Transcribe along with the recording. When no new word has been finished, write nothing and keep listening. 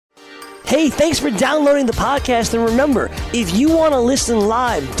Hey, thanks for downloading the podcast. And remember, if you want to listen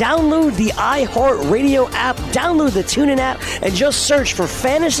live, download the iHeartRadio app, download the TuneIn app, and just search for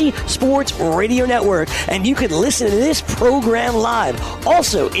Fantasy Sports Radio Network, and you can listen to this program live.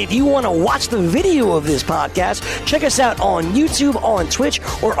 Also, if you want to watch the video of this podcast, check us out on YouTube, on Twitch,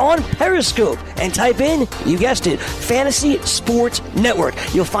 or on Periscope, and type in, you guessed it, Fantasy Sports Network.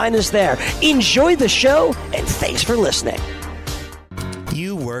 You'll find us there. Enjoy the show, and thanks for listening.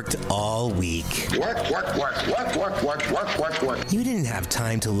 You worked all week. Work. You didn't have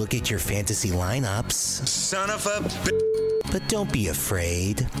time to look at your fantasy lineups. Son of a But don't be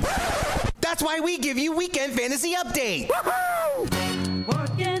afraid. That's why we give you Weekend Fantasy Update.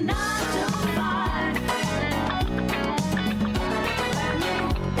 Working 9 to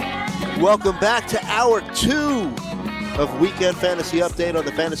 5. Welcome back to Hour 2 of Weekend Fantasy Update on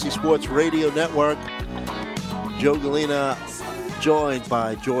the Fantasy Sports Radio Network. Joe Galena joined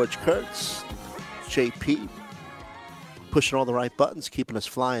by George Kurtz, JP, pushing all the right buttons, keeping us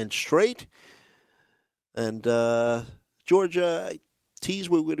flying straight. And George,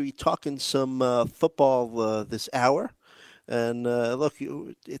 tease we're going to be talking some football this hour. And look,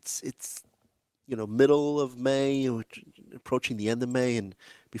 it's middle of May, approaching the end of May, and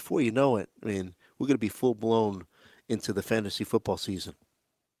before you know it, I mean, we're going to be full blown into the fantasy football season.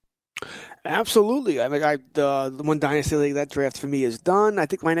 Absolutely. I mean, the one dynasty league, that draft for me is done. I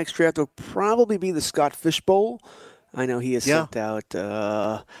think my next draft will probably be the Scott Fish Bowl. I know he has sent out.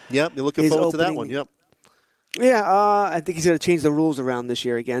 Yep, you're looking forward to that one. Yep. Yeah, I think he's going to change the rules around this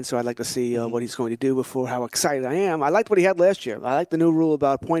year again, so I'd like to see what he's going to do before how excited I am. I liked what he had last year. I like the new rule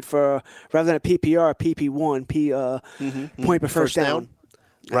about point for, rather than a PPR, PP1, point per first down.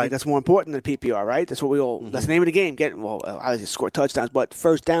 Right, that's more important than PPR, right? That's what we all. That's the name of the game. I just score touchdowns, but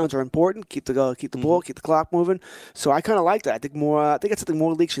first downs are important. Keep the ball, keep the clock moving. So I kind of like that. I think that's something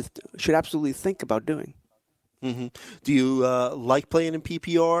more leagues should absolutely think about doing. Mm-hmm. Do you like playing in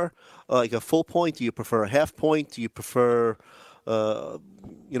PPR, like a full point? Do you prefer a half point? Do you prefer,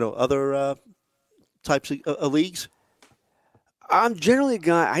 other types of leagues? I'm generally a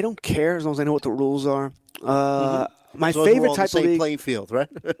guy. I don't care as long as I know what the rules are. My so favorite type of league, playing field, right?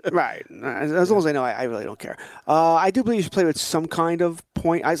 Right. As long as I know, I really don't care. I do believe you should play with some kind of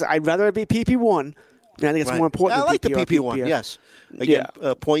point. I'd rather it be PP1. I think it's more important. I like PPR, the PP1. Yes. Again,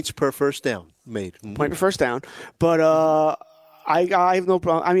 points per first down made. Point per first down. But I have no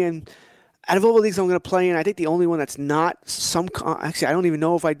problem. I mean, out of all the leagues I'm going to play in, I think the only one that's not actually, I don't even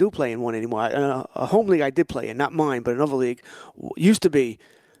know if I do play in one anymore. A home league I did play in, not mine, but another league used to be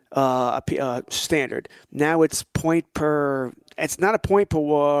standard. Now it's point per. It's not a point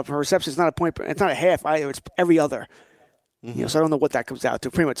per reception. It's not a point. It's not a half either. It's every other. So I don't know what that comes out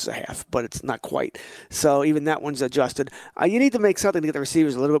to. Pretty much it's a half, but it's not quite. So even that one's adjusted. You need to make something to get the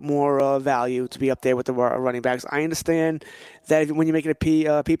receivers a little bit more value to be up there with the running backs. I understand that when you make it a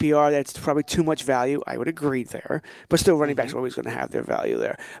PPR, that's probably too much value. I would agree there. But still, running backs are always going to have their value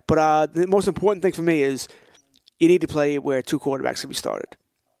there. But the most important thing for me is you need to play where 2 quarterbacks can be started.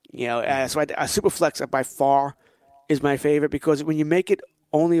 So a super flex by far is my favorite because when you make it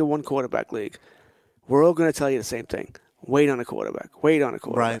only a 1 quarterback league, we're all going to tell you the same thing. Wait on a quarterback. Wait on a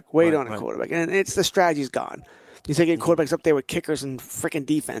quarterback. Wait on a quarterback. And it's the strategy's gone. You start getting quarterbacks up there with kickers and freaking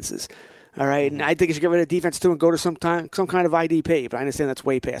defenses. All right, and I think you should get rid of defense too and go to some kind of IDP. But I understand that's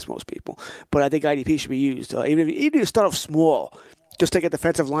way past most people. But I think IDP should be used. Even if you start off small, just take a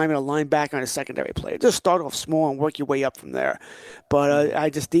defensive lineman, a linebacker, and a secondary player. Just start off small and work your way up from there. But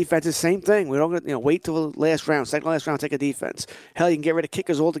defense is the same thing. We don't wait till the last round, second last round, take a defense. Hell, you can get rid of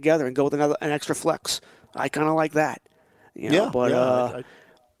kickers altogether and go with an extra flex. I kind of like that. I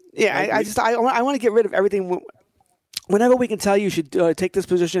want to get rid of everything. Whenever we can tell you should take this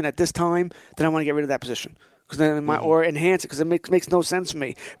position at this time, then I want to get rid of that position or enhance it because it makes no sense for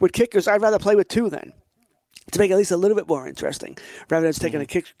me. With kickers, I'd rather play with 2 then to make it at least a little bit more interesting, rather than just taking a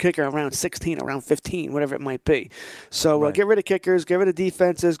kicker around 16, around 15, whatever it might be. So get rid of kickers, get rid of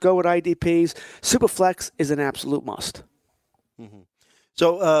defenses, go with IDPs. Superflex is an absolute must. Mm-hmm.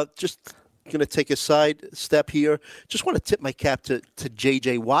 So just going to take a side step here. Just want to tip my cap to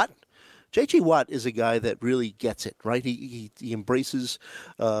J.J. Watt. J.J. Watt is a guy that really gets it, right? He embraces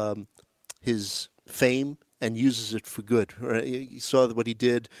his fame and uses it for good. Right? You saw what he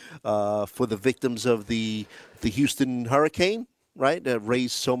did for the victims of the Houston hurricane, right?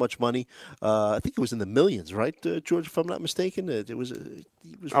 Raised so much money. I think it was in the millions, right, George, if I'm not mistaken? It was really,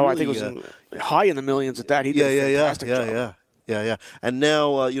 I think it was high in the millions at that. He did a fantastic job. Yeah. Yeah. And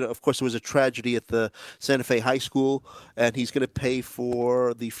now, of course, there was a tragedy at the Santa Fe High School, and he's going to pay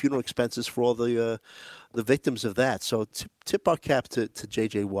for the funeral expenses for all the victims of that. So tip our cap to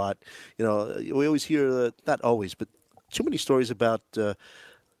J.J. Watt. We always hear, not always, but too many stories about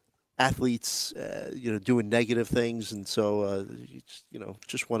athletes, doing negative things, and so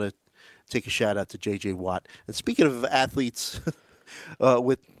just want to take a shout out to J.J. Watt. And speaking of athletes,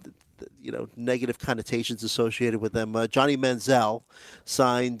 with negative connotations associated with them, Johnny Manziel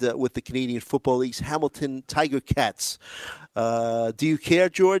signed with the Canadian Football League's Hamilton Tiger Cats. Do you care,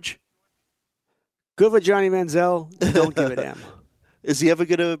 George? Good for Johnny Manziel. Don't give a damn. Is he ever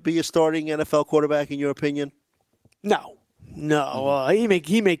going to be a starting NFL quarterback, in your opinion? No. He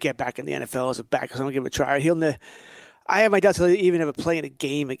may get back in the NFL as a back, because I don't give it a try. I have my doubts he'll even ever play in a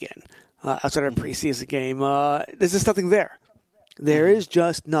game again outside of a preseason game. There's just nothing there. There is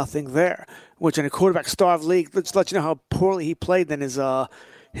just nothing there. Which in a quarterback-starved league, let's let you know how poorly he played. Then his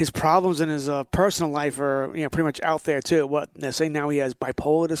problems in his personal life are pretty much out there too. What they're saying now, he has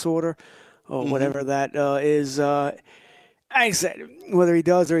bipolar disorder or whatever that is. Like I said, whether he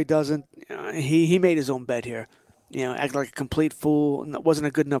does or he doesn't, he made his own bed here. Act like a complete fool. Wasn't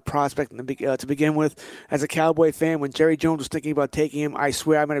a good enough prospect to begin with. As a Cowboy fan, when Jerry Jones was thinking about taking him, I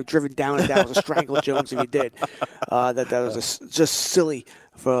swear I might have driven down to Dallas to strangle Jones if he did. That was just silly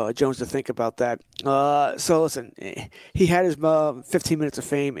for Jones to think about that. So listen, he had his 15 minutes of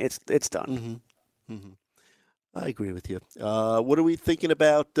fame. It's done. I agree with you. What are we thinking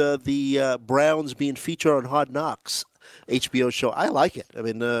about the Browns being featured on Hard Knocks HBO show? I like it. I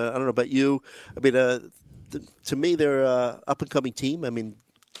mean, I don't know about you. I mean, to me, they're an up-and-coming team. I mean,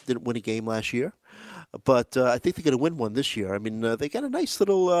 didn't win a game last year, but I think they're going to win one this year. I mean, they got a nice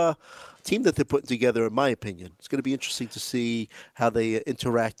little team that they're putting together, in my opinion. It's going to be interesting to see how they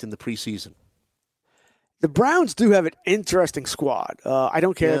interact in the preseason. The Browns do have an interesting squad. I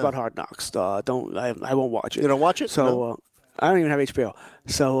don't care about Hard Knocks. I won't watch it. You don't watch it? So No? I don't even have HBO.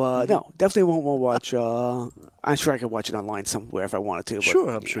 So no, definitely won't watch. I'm sure I could watch it online somewhere if I wanted to. But Sure,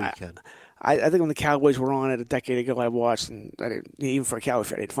 I'm sure you can. I think when the Cowboys were on it a decade ago, I watched, and even for a Cowboy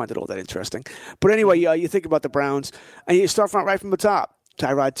fan, I didn't find it all that interesting. But anyway, you think about the Browns, and you start right from the top.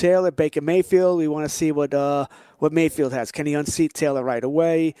 Tyrod Taylor, Baker Mayfield. We want to see what Mayfield has. Can he unseat Taylor right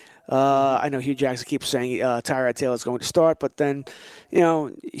away? I know Hugh Jackson keeps saying Tyrod Taylor is going to start, but then,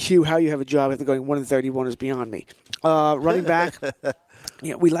 Hugh, how you have a job after going 1-31 is beyond me. Running back.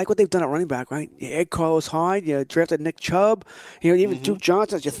 We like what they've done at running back, right? You had Carlos Hyde, you drafted Nick Chubb, even Duke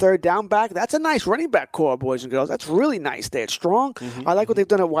Johnson as your third down back. That's a nice running back core, boys and girls. That's really nice. They're strong. I like what they've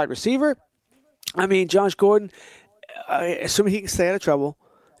done at wide receiver. I mean, Josh Gordon, assuming he can stay out of trouble,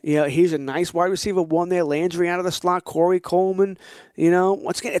 he's a nice wide receiver one there. Landry out of the slot, Corey Coleman.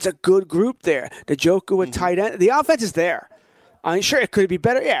 Once again, it's a good group there. The Njoku at tight end. The offense is there. I mean, sure, it could be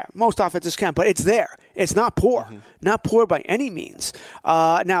better. Yeah, most offenses can, but it's there. It's not poor. Not poor by any means.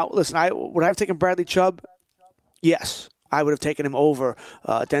 Now, listen, would I have taken Bradley Chubb? Yes. I would have taken him over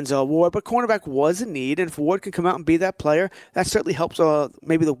Denzel Ward, but cornerback was in need, and if Ward can come out and be that player, that certainly helps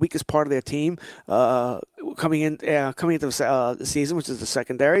maybe the weakest part of their team coming into the season, which is the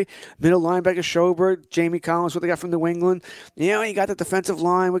secondary. Middle linebacker Schobert, Jamie Collins, what they got from New England. You got the defensive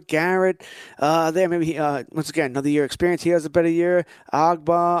line with Garrett. There, maybe once again, another year experience. He has a better year.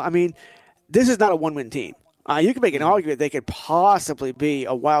 Agba. I mean, this is not a one-win team. You can make an argument they could possibly be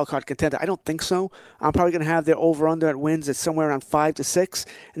a wild card contender. I don't think so. I'm probably going to have their over-under at wins at somewhere around 5-6,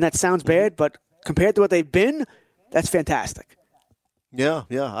 and that sounds bad, but compared to what they've been, that's fantastic. Yeah.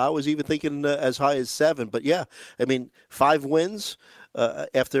 I was even thinking as high as 7, but yeah, I mean, 5 wins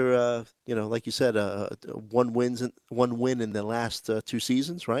after like you said, one win in the last 2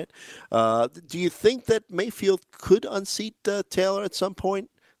 seasons, right? Do you think that Mayfield could unseat Taylor at some point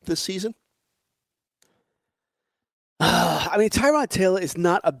this season? I mean, Tyrod Taylor is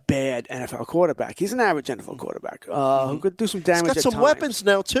not a bad NFL quarterback. He's an average NFL quarterback who could do some damage. He's got some weapons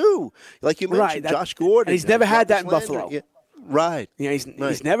now too, like you mentioned, Josh Gordon. And he's never had that in Buffalo. Yeah. Right. He's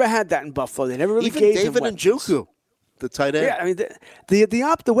never had that in Buffalo. They never really even gave David him Njoku, the tight end. Yeah, I mean,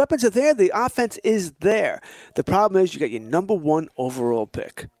 the weapons are there. The offense is there. The problem is you got your number 1 overall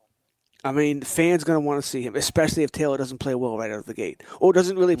pick. I mean, the fans going to want to see him, especially if Taylor doesn't play well right out of the gate or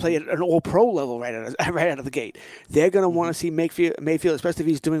doesn't really play at an all-pro level right out of the gate. They're going to want to see Mayfield, especially if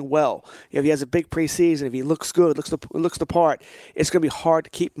he's doing well. If he has a big preseason, if he looks good, looks the part, it's going to be hard to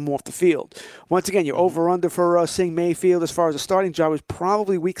keep him off the field. Once again, your over-under for seeing Mayfield as far as a starting job is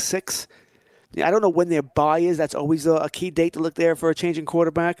probably week 6. I don't know when their bye is. That's always a key date to look there for a changing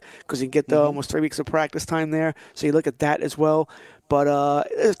quarterback because you can get almost 3 weeks of practice time there. So you look at that as well. But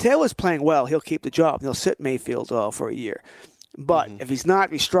if Taylor's playing well, he'll keep the job. He'll sit Mayfield for a year. But if he's not,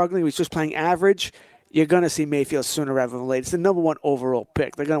 if he's struggling, if he's just playing average, you're going to see Mayfield sooner rather than later. It's the number one overall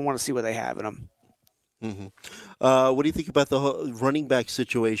pick. They're going to want to see what they have in him. What do you think about the whole running back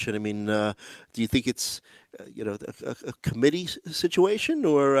situation? I mean, do you think it's a committee situation,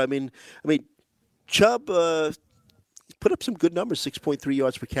 or I mean, Chubb put up some good numbers, 6.3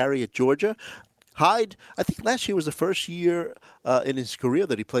 yards per carry at Georgia. Hyde, I think last year was the first year in his career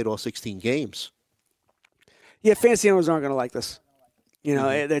that he played all 16 games. Yeah, fantasy owners aren't going to like this.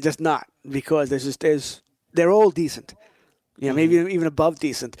 They're just not, because they're all decent. Maybe even above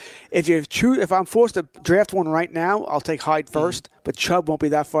decent. If I'm forced to draft one right now, I'll take Hyde first, but Chubb won't be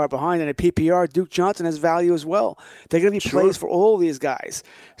that far behind. And at PPR, Duke Johnson has value as well. They're going to be plays for all these guys.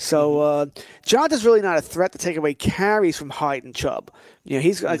 So Johnson's really not a threat to take away carries from Hyde and Chubb. He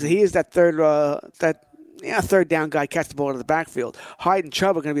is that third down guy, catch the ball out of the backfield. Hyde and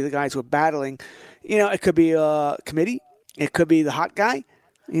Chubb are going to be the guys who are battling. It could be a committee. It could be the hot guy.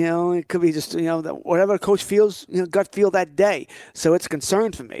 It could be just, whatever the coach feels, gut feel that day. So it's a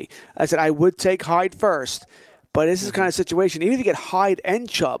concern for me. I said I would take Hyde first, but this is the kind of situation. Even if you get Hyde and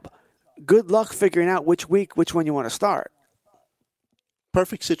Chubb, good luck figuring out which one you want to start.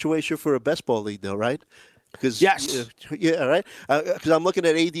 Perfect situation for a best ball league, though, right? Yes. Yeah, right? Because I'm looking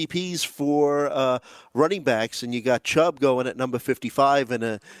at ADPs for running backs, and you got Chubb going at number 55 in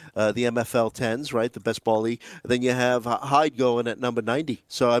the MFL 10s, right, the best ball league. Then you have Hyde going at number 90.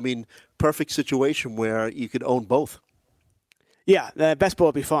 So, I mean, perfect situation where you could own both. Yeah, best ball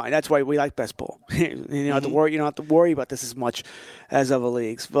would be fine. That's why we like best ball. You don't have to worry about this as much as other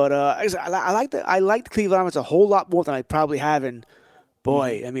leagues. But I like the Cleveland offense a whole lot more than I probably have in.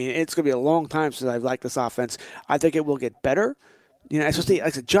 Boy, I mean, it's going to be a long time since I've liked this offense. I think it will get better. Especially, like I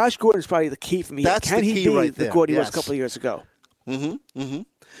said, Josh Gordon is probably the key for me. That's Can the he key be right the there. Gordon he was Yes. a couple of years ago?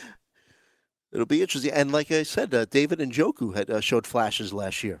 It'll be interesting. And like I said, David Njoku had showed flashes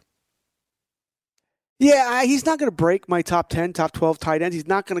last year. Yeah, he's not going to break my top 10, top 12 tight ends. He's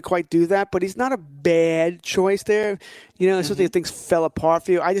not going to quite do that, but he's not a bad choice there. Especially if things fell apart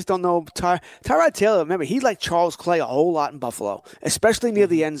for you. I just don't know. Tyrod Taylor, remember, he liked Charles Clay a whole lot in Buffalo, especially near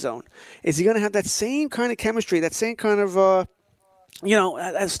the end zone. Is he going to have that same kind of chemistry, that same kind of,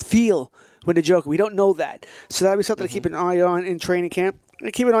 as feel with Njoku? We don't know that. So that'll be something to keep an eye on in training camp.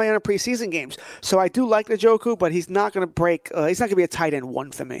 And keep an eye on in preseason games. So I do like Njoku, but he's not going to break. He's not going to be a tight end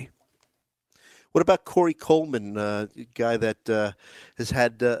one for me. What about Corey Coleman, a guy that has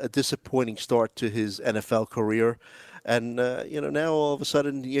had a disappointing start to his NFL career? And, now all of a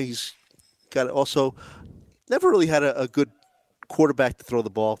sudden he's got also never really had a good quarterback to throw the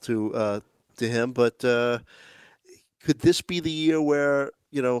ball to him. But could this be the year where,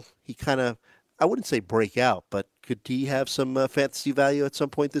 he kind of, I wouldn't say break out, but could he have some fantasy value at some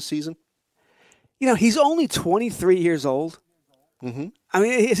point this season? He's only 23 years old. Mm-hmm. I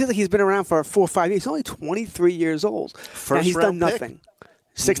mean, it seems like he's been around for 4 or 5 years. He's only 23 years old. First he's done round nothing.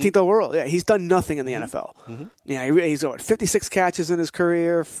 16th overall. Yeah, he's done nothing in the NFL. Yeah, he's got 56 catches in his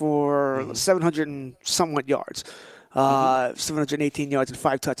career for 700 and somewhat yards, 718 yards and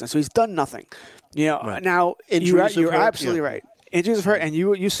 5 touchdowns. So he's done nothing. Now you're absolutely right. Injuries have hurt, and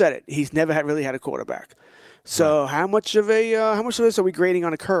you said it. He's never really had a quarterback. So how much of this are we grading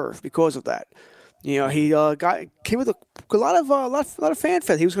on a curve because of that? He came with a lot of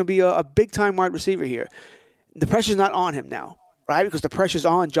fanfare. He was going to be a big time wide receiver here. The pressure's not on him now, right? Because the pressure's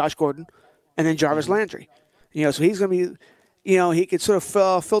on Josh Gordon and then Jarvis Landry. So he's going to be, he could sort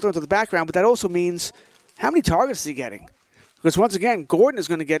of filter into the background. But that also means how many targets is he getting? Because once again, Gordon is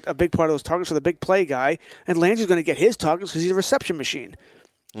going to get a big part of those targets for the big play guy, and Landry's going to get his targets because he's a reception machine.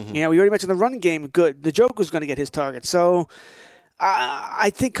 We already mentioned the run game. Good. The Joker's going to get his targets. So.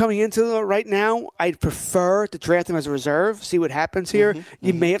 I think coming into it right now, I'd prefer to draft him as a reserve, see what happens here.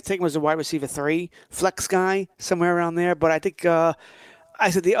 You may have to take him as a wide receiver 3, flex guy, somewhere around there. But I think I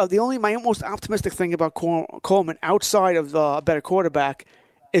said my most optimistic thing about Coleman outside of a better quarterback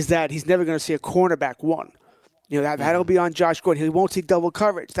is that he's never going to see a cornerback 1. That'll be on Josh Gordon. He won't see double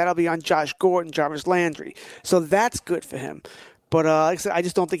coverage. That'll be on Josh Gordon, Jarvis Landry. So that's good for him. But like I said, I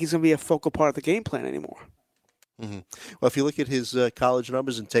just don't think he's going to be a focal part of the game plan anymore. Well, if you look at his college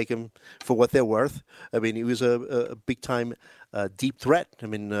numbers and take him for what they're worth, I mean, he was a big-time deep threat. I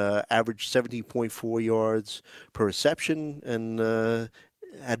mean, averaged 17.4 yards per reception, and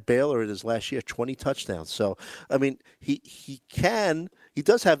at Baylor in his last year, 20 touchdowns. So, I mean, he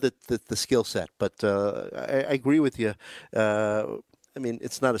does have the skill set, but I agree with you. I mean,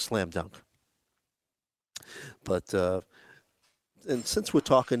 it's not a slam dunk. But and since we're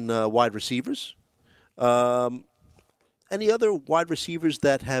talking wide receivers, any other wide receivers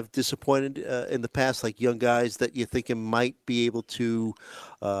that have disappointed in the past, like young guys that you're thinking might be able to,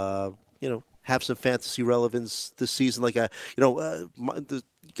 have some fantasy relevance this season? Like, you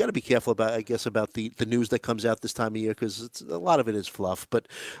got to be careful about, I guess, about the news that comes out this time of year because a lot of it is fluff. But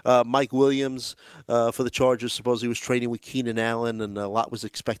Mike Williams for the Chargers supposedly was training with Keenan Allen, and a lot was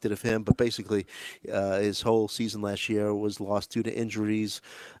expected of him. But basically, his whole season last year was lost due to injuries.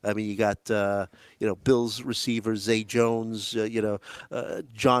 I mean, you got Bills receiver Zay Jones,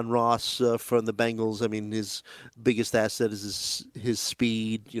 John Ross from the Bengals. I mean, his biggest asset is his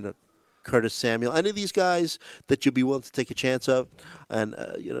speed. Curtis Samuel, any of these guys that you'd be willing to take a chance of, and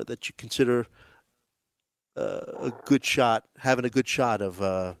that you consider having a good shot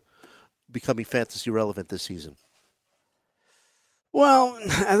of becoming fantasy relevant this season? Well,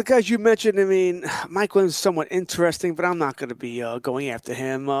 the guys you mentioned, I mean, Mike Williams is somewhat interesting, but I'm not going to be going after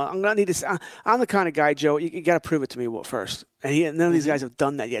him. I'm going to need to. I'm the kind of guy, Joe. You got to prove it to me first, and none of these guys have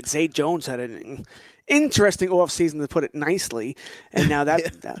done that yet. Zay Jones had an interesting offseason, to put it nicely, and now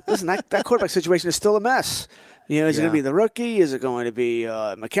that quarterback situation is still a mess. Is it going to be the rookie? Is it going to be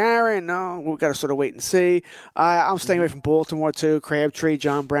McCarron? No, we've got to sort of wait and see. I'm staying away from Baltimore, too. Crabtree,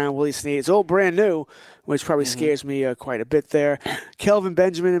 John Brown, Willie Snead. It's all brand new, which probably scares me quite a bit there. Kelvin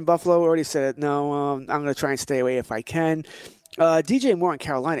Benjamin in Buffalo already said, no, I'm going to try and stay away if I can. DJ Moore in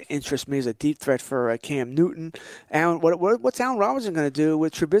Carolina interests me as a deep threat for Cam Newton. And what's Allen Robinson going to do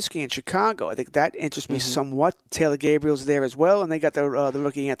with Trubisky in Chicago? I think that interests me somewhat. Taylor Gabriel's there as well, and they got the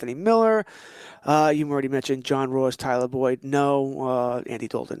rookie Anthony Miller. You already mentioned John Ross, Tyler Boyd. No. Andy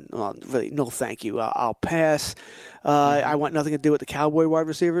Dalton. Really, no thank you. I'll pass. I want nothing to do with the Cowboy wide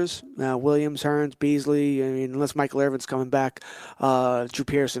receivers. Williams, Hearns, Beasley. I mean, unless Michael Irvin's coming back. Drew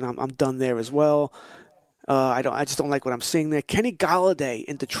Pearson, I'm done there as well. I just don't like what I'm seeing there. Kenny Golladay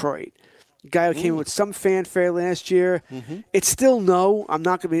in Detroit, guy who came in with some fanfare last year. It's still no. I'm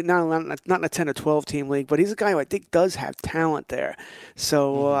not going to be not in a 10 or 12 team league, but he's a guy who I think does have talent there.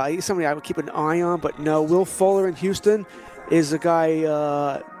 So he's somebody I would keep an eye on. But no, Will Fuller in Houston is a guy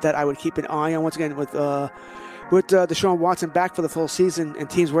that I would keep an eye on. Once again, with Deshaun Watson back for the full season and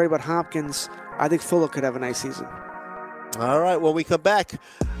teams worried about Hopkins, I think Fuller could have a nice season. All right, when we come back,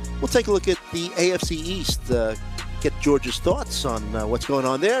 we'll take a look at the AFC East, get George's thoughts on what's going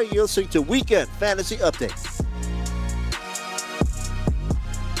on there. You're listening to Weekend Fantasy Update.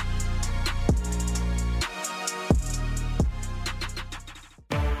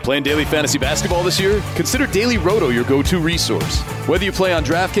 Playing daily fantasy basketball this year? Consider Daily Roto your go-to resource. Whether you play on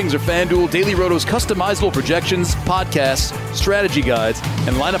DraftKings or FanDuel, Daily Roto's customizable projections, podcasts, strategy guides,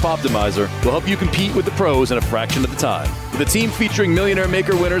 and lineup optimizer will help you compete with the pros in a fraction of the time. With a team featuring Millionaire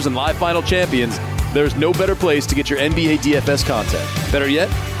Maker winners and live final champions, there's no better place to get your NBA DFS content. Better yet,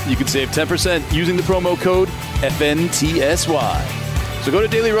 you can save 10% using the promo code FNTSY. So go to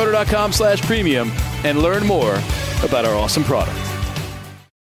dailyroto.com/premium and learn more about our awesome product.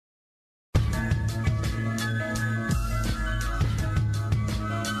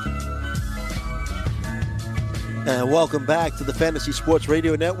 And welcome back to the Fantasy Sports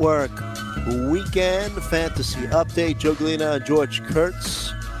Radio Network Weekend Fantasy Update. Joe Galena and George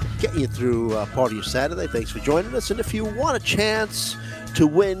Kurtz getting you through part of your Saturday. Thanks for joining us. And if you want a chance to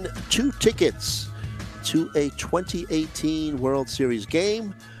win 2 tickets to a 2018 World Series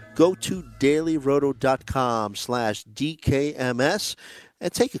game, go to dailyroto.com/DKMS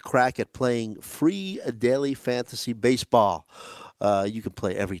and take a crack at playing free daily fantasy baseball. You can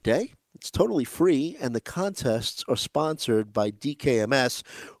play every day. It's totally free, and the contests are sponsored by DKMS,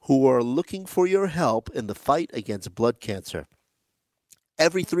 who are looking for your help in the fight against blood cancer.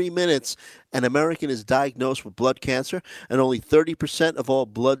 Every 3 minutes, an American is diagnosed with blood cancer, and only 30% of all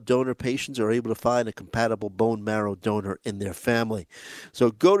blood donor patients are able to find a compatible bone marrow donor in their family.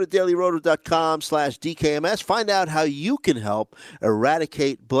 So go to dailyroto.com/DKMS, find out how you can help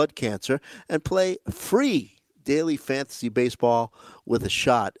eradicate blood cancer, and play free daily fantasy baseball with a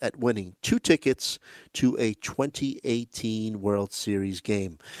shot at winning 2 tickets to a 2018 World Series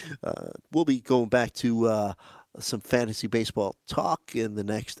game. We'll be going back to some fantasy baseball talk in the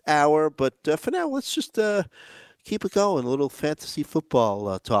next hour, but for now, let's just keep it going. A little fantasy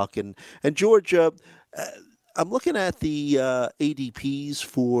football talk. And George, I'm looking at the ADPs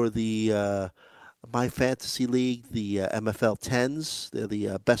for the My Fantasy League, the MFL 10s, they're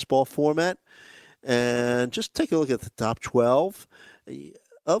the best ball format. And just take a look at the top 12.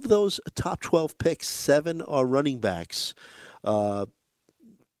 Of those top 12 picks, 7 are running backs. Do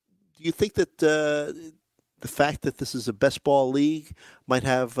you think that the fact that this is a best ball league might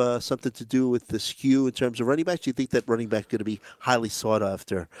have something to do with the skew in terms of running backs? Do you think that running back is going to be highly sought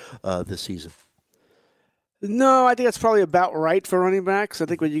after this season? No, I think that's probably about right for running backs. I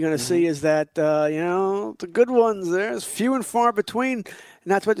think what you're going to see is that, the good ones, there's few and far between.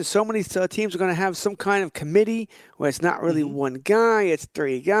 And that's why there's so many teams are going to have some kind of committee where it's not really one guy, it's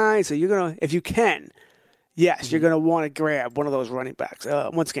three guys. So you're going to, if you can, yes, you're going to want to grab one of those running backs.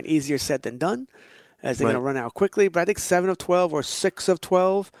 Once again, easier said than done as they're going to run out quickly. But I think 7 of 12 or 6 of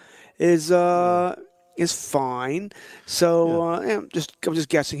 12 is fine. So I'm just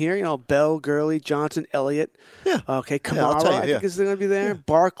guessing here. Bell, Gurley, Johnson, Elliott. Yeah. Okay, I'll Kamara, tell you, I think is going to be there. Yeah.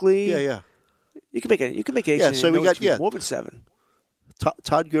 Barkley. Yeah. You can make it. Yeah, so we got more than 7.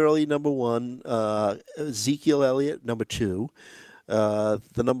 Todd Gurley, number 1. Ezekiel Elliott, number 2. The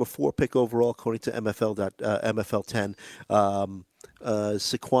number 4 pick overall, according to MFL 10.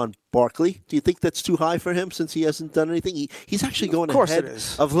 Saquon Barkley. Do you think that's too high for him since he hasn't done anything? He's actually going ahead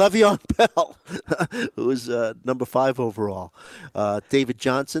of Le'Veon Bell, who is number 5 overall. David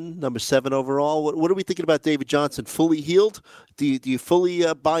Johnson, number 7 overall. What are we thinking about David Johnson? Fully healed? Do you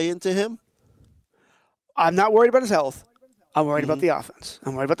fully buy into him? I'm not worried about his health. I'm worried about the offense.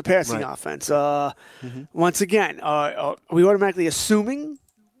 I'm worried about the passing offense. Once again, are we automatically assuming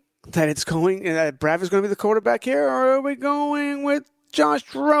that it's going that Bradford's going to be the quarterback here, or are we going with Josh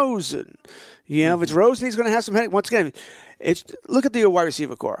Rosen? If it's Rosen, he's going to have some headache. Once again, look at the wide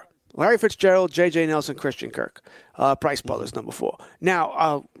receiver core. Larry Fitzgerald, J.J. Nelson, Christian Kirk. Price Brothers, number 4.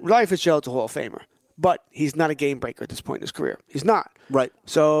 Now, Larry Fitzgerald's a Hall of Famer, but he's not a game breaker at this point in his career. He's not. Right.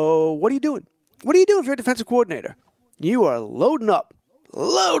 So what are you doing? What do you do if you're a defensive coordinator? You are loading up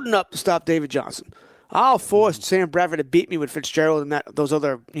to stop David Johnson. I'll force Sam Bradford to beat me with Fitzgerald and those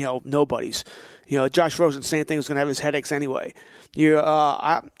other, nobodies. Josh Rosen, same thing, is going to have his headaches anyway.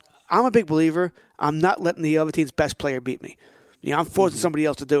 I'm a big believer. I'm not letting the other team's best player beat me. I'm forcing somebody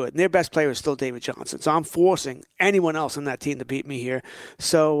else to do it. And their best player is still David Johnson. So I'm forcing anyone else on that team to beat me here.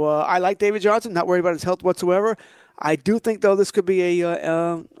 So I like David Johnson, not worried about his health whatsoever. I do think, though, this could be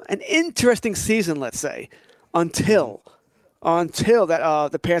an interesting season, let's say, until that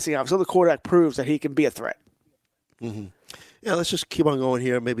the passing offense, until the quarterback proves that he can be a threat. Mm-hmm. Yeah, let's just keep on going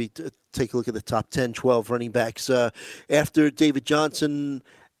here. Maybe take a look at the top 10, 12 running backs. After David Johnson,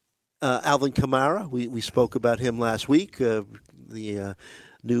 Alvin Kamara, we spoke about him last week. The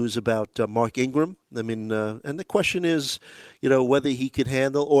news about Mark Ingram. I mean, and the question is, whether he could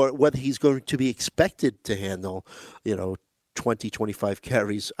handle or whether he's going to be expected to handle, 20, 25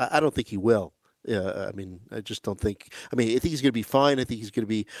 carries. I don't think he will. I just don't think. I think he's going to be fine. I think he's going to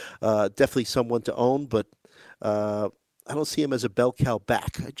be definitely someone to own, but I don't see him as a bell cow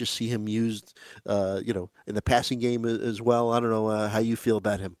back. I just see him used, in the passing game as well. I don't know how you feel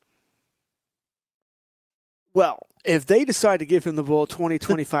about him. Well, if they decide to give him the ball 20,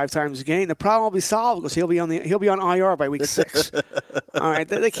 25 times a game, the problem will be solved because he'll be on IR by week 6. All right,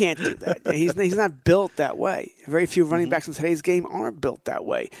 they can't do that. He's not built that way. Very few running backs in today's game aren't built that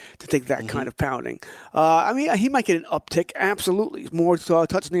way to take that kind of pounding. He might get an uptick, absolutely. More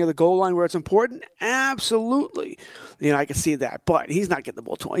touch near the goal line where it's important, absolutely. I can see that, but he's not getting the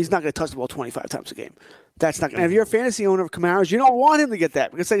ball 20. He's not going to touch the ball 25 times a game. That's not. If you're a fantasy owner of Kamara's, you don't want him to get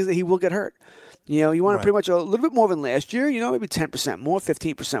that because he will get hurt. You want pretty much a little bit more than last year, maybe 10% more,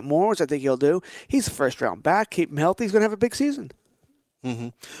 15% more, which I think he'll do. He's a first-round back. Keep him healthy. He's going to have a big season. Mm-hmm.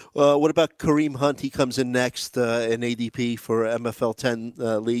 What about Kareem Hunt? He comes in next in ADP for MFL 10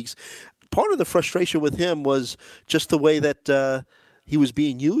 leagues. Part of the frustration with him was just the way that he was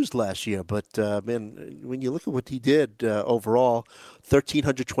being used last year. But, when you look at what he did overall,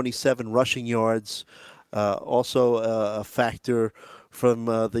 1,327 rushing yards, also a factor from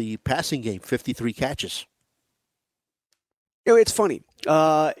the passing game, 53 catches. It's funny.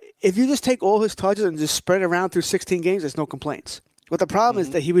 If you just take all his touches and just spread it around through 16 games, there's no complaints. But the problem is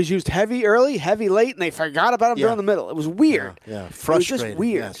that he was used heavy early, heavy late, and they forgot about him during the middle. It was weird. Yeah. Frustrating. It was just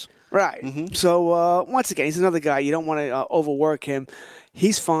weird. Yes. Right. Mm-hmm. So, once again, he's another guy. You don't want to overwork him.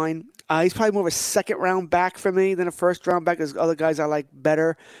 He's fine. He's probably more of a second-round back for me than a first-round back. There's other guys I like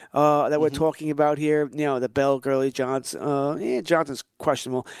better that we're talking about here. The Bell, Gurley, Johnson. Johnson's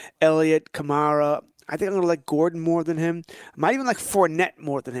questionable. Elliott, Kamara. I think I'm going to like Gordon more than him. I might even like Fournette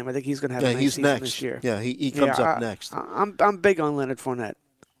more than him. I think he's going to have a nice season next. This year. Yeah, he comes up next. I'm big on Leonard Fournette.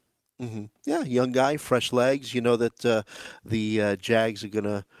 Mm-hmm. Yeah, young guy, fresh legs. You know that the Jags are going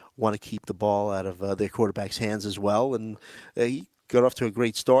to want to keep the ball out of their quarterback's hands as well. And he got off to a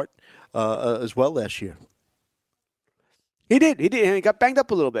great start as well last year. He did. And he got banged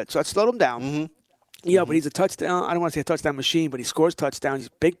up a little bit, so that slowed him down. Mm-hmm. Yeah, but he's a touchdown. I don't want to say a touchdown machine, but he scores touchdowns. He's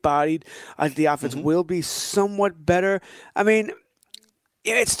big-bodied. I think the offense will be somewhat better.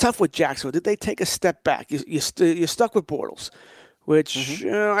 It's tough with Jacksonville. Did they take a step back? You're stuck with Bortles, which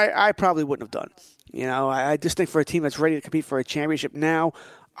I probably wouldn't have done. I just think for a team that's ready to compete for a championship now,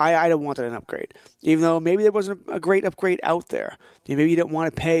 I don't want an upgrade. Even though maybe there wasn't a great upgrade out there. Maybe you didn't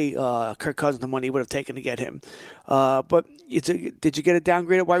want to pay Kirk Cousins the money it would have taken to get him. But did you get a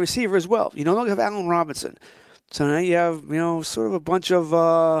downgrade at wide receiver as well? You no longer have Allen Robinson. So now you have, sort of a bunch of,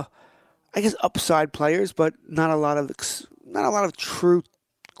 upside players, but not a lot of true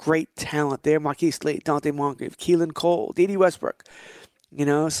great talent there. Marquise Lee, Dante Moncrief, Keelan Cole, Dede Westbrook.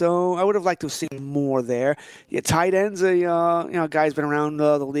 So I would have liked to have seen more there. Yeah, tight ends, a guy's been around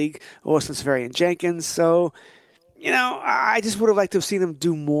the league, Austin Severian Jenkins. So, I just would have liked to have seen them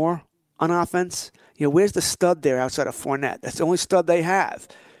do more on offense. Where's the stud there outside of Fournette? That's the only stud they have.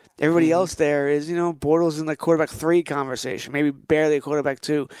 Everybody else there is, Bortles in the quarterback 3 conversation, maybe barely a quarterback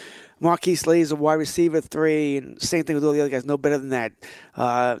 2. Marquise Lee is a wide receiver 3, and same thing with all the other guys, no better than that.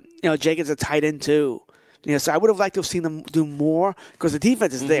 Jenkins a tight end 2. So I would have liked to have seen them do more because the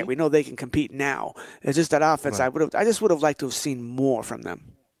defense is there. We know they can compete now. It's just that offense. Right. I just would have liked to have seen more from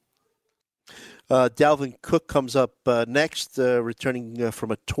them. Dalvin Cook comes up next, returning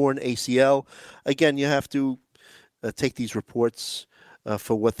from a torn ACL. Again, you have to take these reports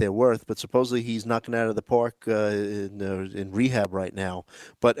for what they're worth, but supposedly he's knocking out of the park in rehab right now.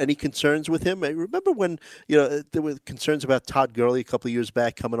 But any concerns with him? I remember when there were concerns about Todd Gurley a couple of years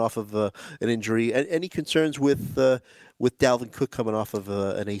back coming off of an injury. Any concerns with Dalvin Cook coming off of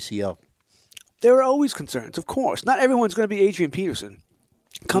an ACL? There are always concerns, of course. Not everyone's going to be Adrian Peterson.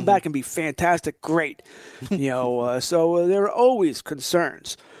 Come back and be fantastic, great. So there are always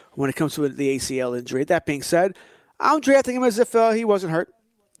concerns when it comes to the ACL injury. That being said, I'm drafting him as if he wasn't hurt.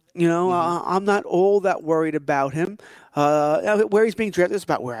 I'm not all that worried about him. Where he's being drafted is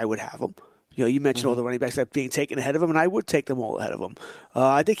about where I would have him. You mentioned all the running backs that are being taken ahead of him, and I would take them all ahead of him.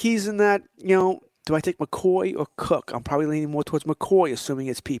 I think he's in that, do I take McCoy or Cook? I'm probably leaning more towards McCoy, assuming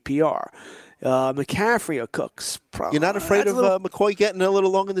it's PPR. McCaffrey or Cook's probably. You're not afraid of McCoy getting a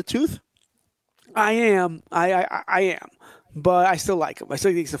little long in the tooth? I am. I am. But I still like him. I still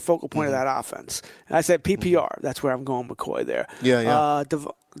think he's the focal point of that offense. And I said PPR. That's where I'm going McCoy there. Yeah.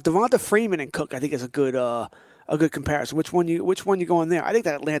 Devonta Freeman and Cook, I think, is a good comparison. Which one you going there? I think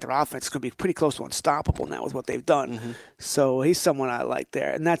that Atlanta offense is going to be pretty close to unstoppable now with what they've done. So he's someone I like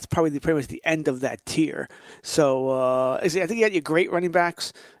there, and that's probably pretty much the end of that tier. So I think you got your great running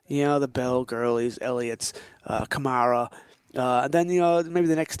backs. The Bell, Gurley's, Elliott's, Kamara. Then maybe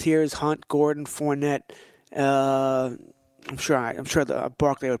the next tier is Hunt, Gordon, Fournette. I'm sure the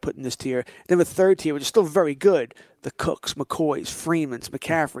Barkley would put in this tier. Then the third tier, which is still very good, the Cooks, McCoys, Freemans,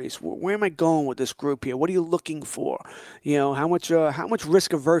 McCaffreys. Where am I going with this group here? What are you looking for? How much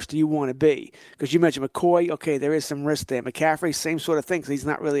risk averse do you want to be? Because you mentioned McCoy. Okay, there is some risk there. McCaffrey, same sort of thing. So he's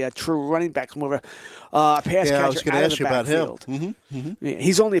not really a true running back. He's more of a pass catcher. I was going to ask you about him. Yeah,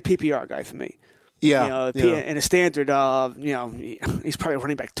 he's only a PPR guy for me. Yeah, in a standard, he's probably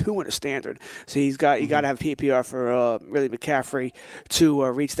running back 2 in a standard. So you got to have PPR for really McCaffrey to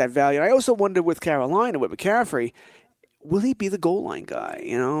reach that value. And I also wonder with Carolina, with McCaffrey, will he be the goal line guy?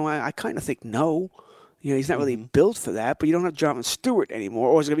 I kind of think no. He's not really built for that. But you don't have Jonathan Stewart anymore,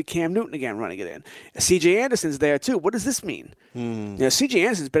 or is it going to be Cam Newton again running it in? C.J. Anderson's there too. What does this mean? C.J.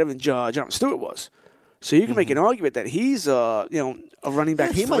 Anderson's better than Jonathan Stewart was. So you can make an argument that he's, a running back.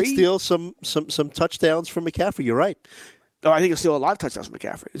 He might steal some touchdowns from McCaffrey. You're right. Oh, I think he'll steal a lot of touchdowns from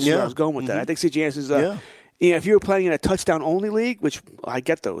McCaffrey. That's where I was going with that. I think C.J. Anderson's. If you were playing in a touchdown-only league, which I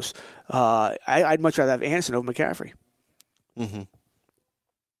get those, I'd much rather have Anderson over McCaffrey.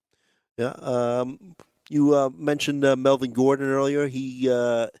 Yeah. You mentioned Melvin Gordon earlier. He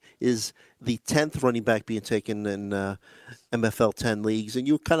is the 10th running back being taken in MFL 10 leagues, and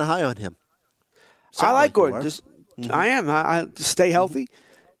you were kind of high on him. I like Gordon. I am. I just stay healthy.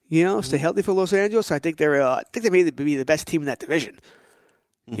 Stay healthy for Los Angeles. I think they may be the best team in that division.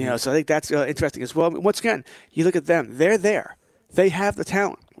 So I think that's interesting as well. Once again, you look at them; they're there. They have the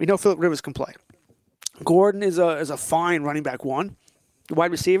talent. We know Phillip Rivers can play. Gordon is a fine running back 1.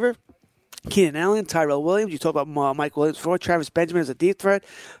 Wide receiver, Keenan Allen, Tyrell Williams. You talk about Mike Williams before. Travis Benjamin as a deep threat.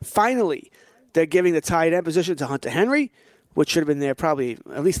 Finally, they're giving the tight end position to Hunter Henry, which should have been there probably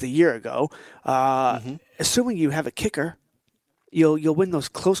at least a year ago. Assuming you have a kicker, you'll win those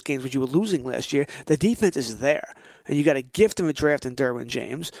close games which you were losing last year. The defense is there, and you got a gift of a draft in Derwin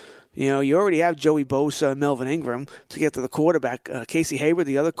James. You already have Joey Bosa, Melvin Ingram to get to the quarterback. Casey Hayward,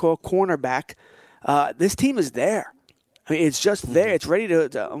 the other cornerback. This team is there. I mean, it's just there. It's ready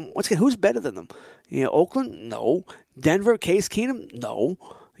to once again, who's better than them? Oakland? No. Denver, Case Keenum? No.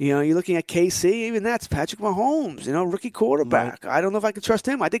 You know, you're looking at KC, even that's Patrick Mahomes, rookie quarterback. Right. I don't know if I can trust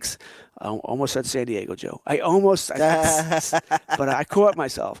him. I almost said San Diego, Joe. but I caught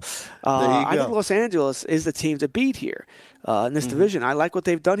myself. I think Los Angeles is the team to beat here in this division. I like what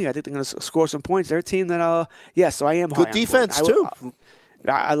they've done here. I think they're going to score some points. They're a team that, so I am high good defense, too.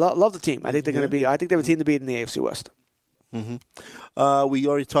 I love the team. I think they're going to be. I think they're a team to beat in the AFC West. Mm-hmm. We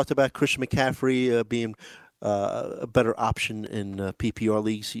already talked about Christian McCaffrey being a better option in PPR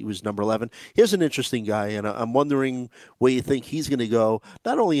leagues. He was number 11. Here's an interesting guy, and I'm wondering where you think he's going to go,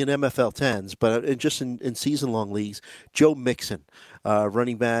 not only in MFL 10s, but just in season-long leagues. Joe Mixon,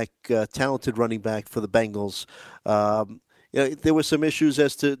 running back, talented running back for the Bengals. There were some issues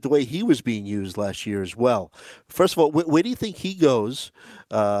as to the way he was being used last year as well. First of all, where do you think he goes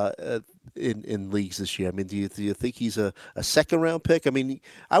in leagues this year? I mean, do you think he's a second-round pick? I mean,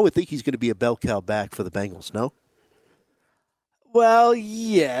 I would think he's going to be a bell cow back for the Bengals, no? Well,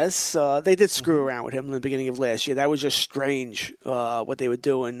 yes. They did screw around with him in the beginning of last year. That was just strange what they were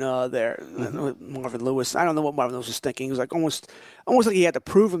doing there. Marvin Lewis. I don't know what Marvin Lewis was thinking. He was like almost like he had to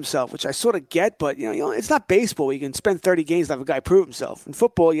prove himself, which I sort of get. But it's not baseball. You can spend 30 games to have a guy prove himself. In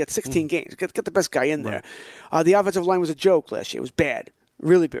football, you got 16 games. Get the best guy in there. The offensive line was a joke last year. It was bad,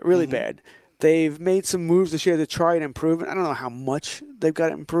 really bad. They've made some moves this year to try and improve it. I don't know how much they've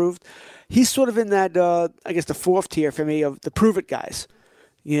got it improved. He's sort of in that, I guess, the fourth tier for me of the prove-it guys,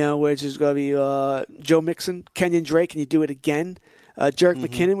 which is going to be Joe Mixon, Kenyon Drake, can you do it again? Jerick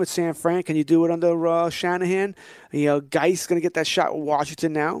McKinnon with San Fran, can you do it under Shanahan? Geis going to get that shot with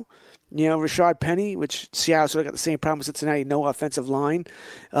Washington now. Rashad Penny, which Seattle sort of got the same problem with Cincinnati, no offensive line.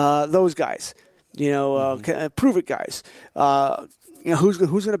 Those guys, prove-it guys. Who's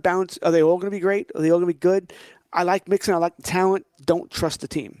going to bounce? Are they all going to be great? Are they all going to be good? I like Mixon. I like the talent. Don't trust the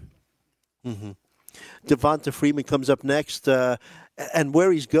team. Mm-hmm. Devonta Freeman comes up next, and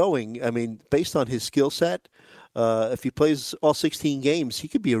where he's going, I mean, based on his skill set, if he plays all 16 games, he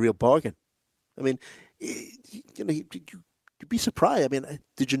could be a real bargain. I mean, you'd be surprised. I mean,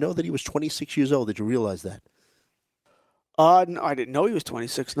 did you know that he was 26 years old? Did you realize that? No, I didn't know he was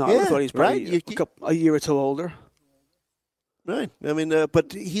 26. No, I thought he was probably a year or two older. Right. I mean,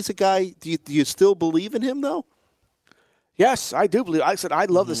 but he's a guy. Do you still believe in him, though? Yes, I do believe. I said I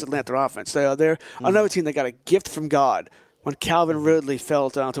love this Atlanta offense. They're another team that got a gift from God when Calvin Ridley fell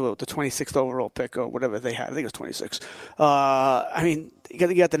down to the 26th overall pick or whatever they had. I think it was 26. I mean,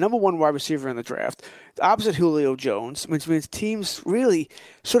 you got the number one wide receiver in the draft, opposite Julio Jones, which means teams really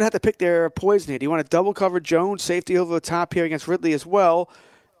sort of have to pick their poison here. Do you want to double cover Jones, safety over the top here against Ridley as well?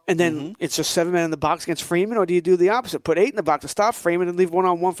 And then it's just 7 men in the box against Freeman, or do you do the opposite? Put 8 in the box to stop Freeman and leave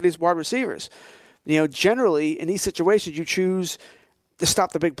one-on-one for these wide receivers. Generally, in these situations, you choose to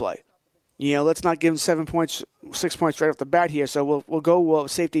stop the big play. Let's not give him 7 points, 6 points right off the bat here. So we'll go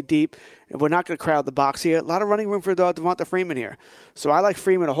safety deep. We're not going to crowd the box here. A lot of running room for Devonta Freeman here. So I like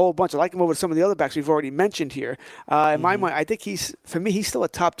Freeman a whole bunch. I like him over some of the other backs we've already mentioned here. In my mind, I think he's still a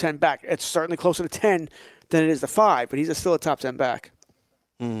top 10 back. It's certainly closer to 10 than it is to 5, but he's still a top 10 back.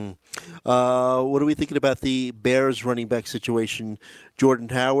 What are we thinking about the Bears running back situation? Jordan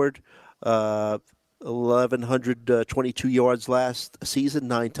Howard, 1,122 yards last season,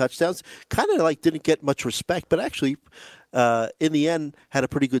 9 touchdowns. Kind of didn't get much respect, but actually, in the end, had a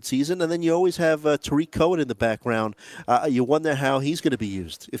pretty good season. And then you always have Tariq Cohen in the background. You wonder how he's going to be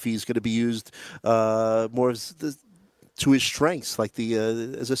used. If he's going to be used more to his strengths,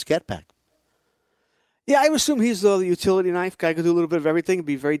 as a scat back. Yeah, I assume he's the utility knife guy. Could do a little bit of everything and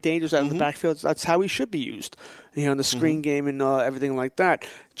be very dangerous out of the backfield. That's how he should be used, in the screen game and everything like that.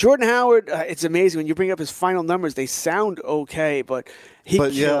 Jordan Howard, it's amazing. When you bring up his final numbers, they sound okay, but he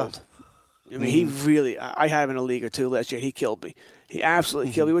killed. Yeah. I mean, he really – I had him in a league or two last year. He killed me. He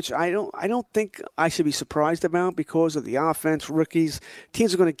absolutely killed me, which I don't think I should be surprised about because of the offense, rookies.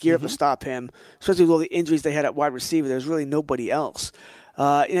 Teams are going to gear up to stop him, especially with all the injuries they had at wide receiver. There's really nobody else.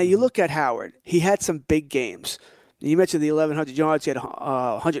 You look at Howard. He had some big games. You mentioned the 1,100 yards. He had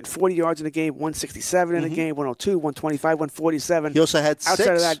 140 yards in the game, 167 in the game, 102, 125, 147. He also had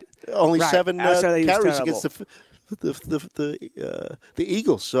outside of that, only 7 carries against the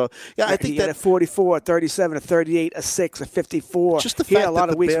Eagles. So, I think he had a 44, a 37, a 38, a 6, a 54. Just the fact that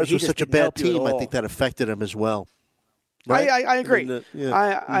the Bears were such a bad team, I think that affected him as well. Right? I agree.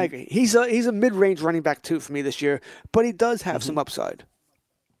 I agree. He's a mid-range running back, too, for me this year, but he does have some upside.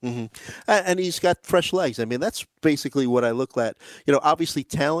 And he's got fresh legs. I mean, that's basically what I look at. Obviously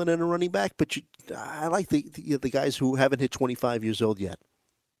talent in a running back, but I like the guys who haven't hit 25 years old yet.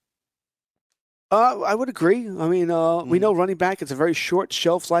 I would agree. I mean, we know running back is a very short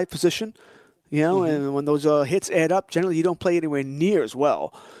shelf life position. You know, and when those hits add up, generally you don't play anywhere near as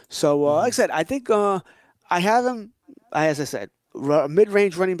well. So, like I said, I think I have him, as I said,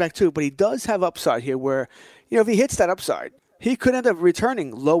 mid-range running back too, but he does have upside here where, you know, if he hits that upside, he could end up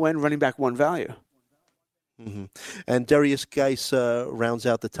returning low-end running back one value. And Darius Geis rounds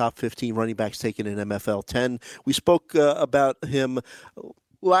out the top 15 running backs taken in MFL 10. We spoke about him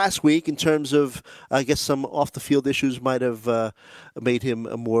last week in terms of, I guess, some off-the-field issues might have made him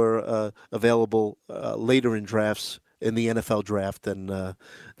more available later in drafts, in the NFL draft, than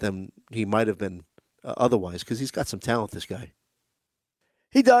he might have been otherwise, because he's got some talent, this guy.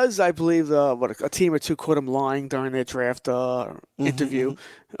 He does. I believe a team or two caught him lying during their draft interview,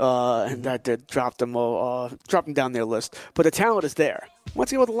 and that dropped him down their list. But the talent is there.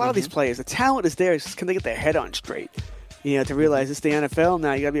 Once again, with a lot of these players, the talent is there. It's just, can they get their head on straight? You know, to realize it's the NFL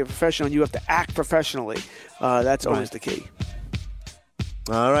now. You got to be a professional, and you have to act professionally. That's always the key.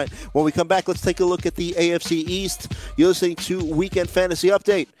 All right. When we come back, let's take a look at the AFC East. You're listening to Weekend Fantasy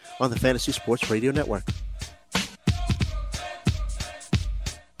Update on the Fantasy Sports Radio Network.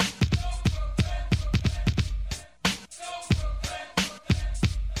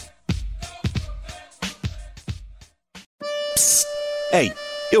 Hey,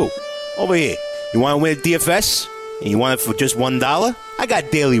 you, over here. You want to win a DFS? And you want it for just $1? I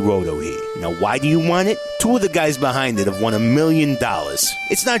got Daily Roto here. Now, why do you want it? Two of the guys behind it have won $1 million.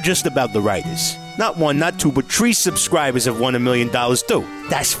 It's not just about the writers. Not one, not two, but 3 subscribers have won $1 million too.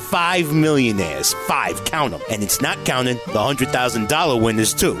 That's 5 millionaires. 5, count them. And it's not counting the $100,000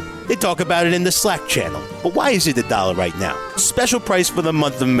 winners too. They talk about it in the Slack channel. But why is it $1 right now? Special price for the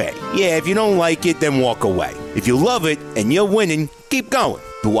month of May. Yeah, if you don't like it, then walk away. If you love it and you're winning, keep going.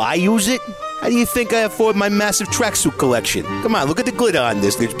 Do I use it? How do you think I afford my massive tracksuit collection? Come on, look at the glitter on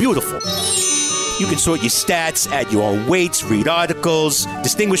this. It's beautiful. You can sort your stats, add your own weights, read articles,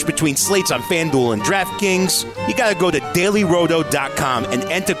 distinguish between slates on FanDuel and DraftKings. You gotta go to dailyroto.com and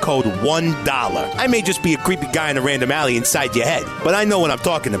enter code $1. I may just be a creepy guy in a random alley inside your head, but I know what I'm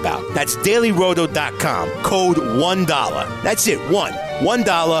talking about. That's dailyroto.com, code $1. That's it,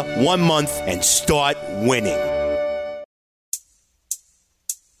 $1. 1 month, and start winning.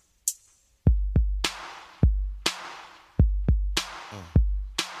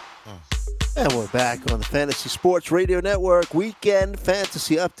 And we're back on the Fantasy Sports Radio Network Weekend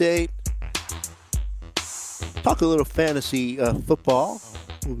Fantasy Update. Talk a little fantasy football.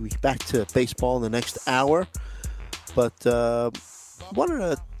 We'll be back to baseball in the next hour. But wanted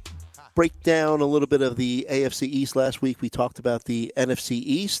to break down a little bit of the AFC East. Last week we talked about the NFC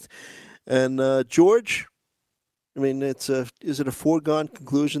East. And George, I mean, is it a foregone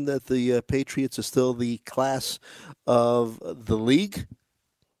conclusion that the Patriots are still the class of the league?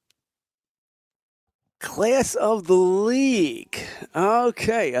 Class of the league.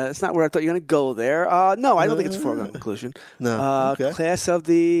 Okay, that's not where I thought you were going to go there. No, I don't think it's a foregone conclusion. No. Okay. Class of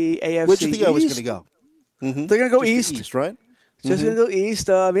the AFC Where'd you think East? I was going to go? Mm-hmm. They're going to go Just East. East, right? Just going to go East.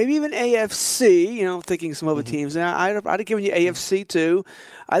 Maybe even AFC, you know, thinking some other teams. Now, I'd have given you AFC too.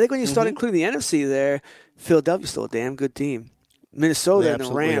 I think when you start including the NFC there, Philadelphia's still a damn good team. Minnesota and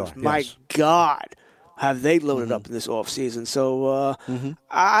the Rams, my God. Have they loaded up in this offseason? So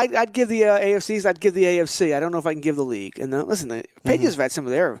I'd give the AFCs. I'd give the AFC. I don't know if I can give the league. And listen, the Patriots have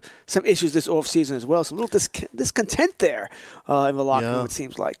had some issues this offseason as well. Some little discontent there in the locker room, it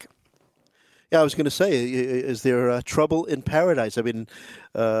seems like. Yeah, I was going to say, is there trouble in paradise? I mean,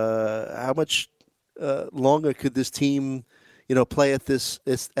 how much longer could this team, play at this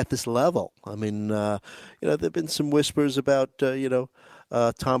level? I mean, there've been some whispers about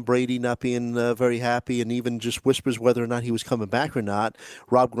Tom Brady not being very happy, and even just whispers whether or not he was coming back or not.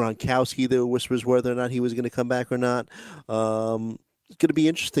 Rob Gronkowski, there were whispers whether or not he was going to come back or not. It's going to be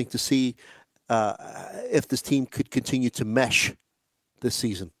interesting to see if this team could continue to mesh this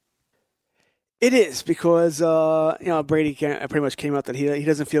season. It is because Brady pretty much came out that he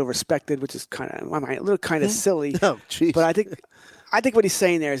doesn't feel respected, which is kind of in my mind a little kind of silly. Oh, jeez. But I think what he's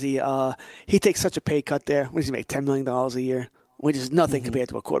saying there is he takes such a pay cut there. What does he make? $10 million a year. Which is nothing compared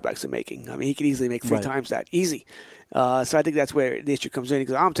to what quarterbacks are making. I mean, he could easily make 3 times that. Easy. So I think that's where the issue comes in. He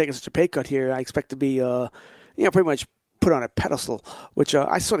goes, I'm taking such a pay cut here. I expect to be, pretty much put on a pedestal, which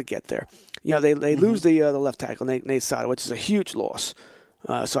I sort of get there. They lose the left tackle, Nate Sado, which is a huge loss.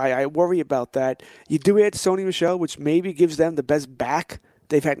 So I worry about that. You do add Sony Michel, which maybe gives them the best back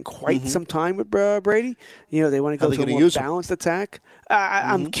they've had in quite some time with Brady. They want to go to a more balanced attack.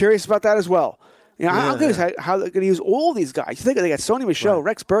 I'm curious about that as well. I'm curious how they're going to use all these guys. You think they got Sony Michel,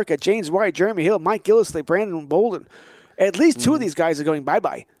 Rex Burkhead, James White, Jeremy Hill, Mike Gillislee, Brandon Bolden. At least 2 of these guys are going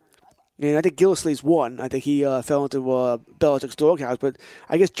bye-bye. And I think Gillislee's won. I think he fell into Belichick's doghouse. But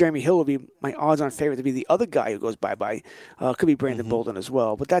I guess Jeremy Hill would be my odds-on favorite to be the other guy who goes bye-bye. Could be Brandon Bolden as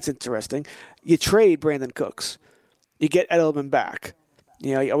well. But that's interesting. You trade Brandon Cooks. You get Edelman back.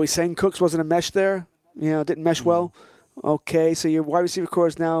 Are we saying Cooks wasn't a mesh there? Didn't mesh well? Okay, so your wide receiver core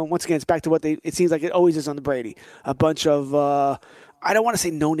is now, once again, it's back to what it seems like it always is on the Brady. A bunch of, I don't want to say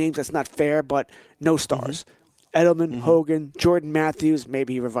no names, that's not fair, but no stars. Edelman, Hogan, Jordan Matthews,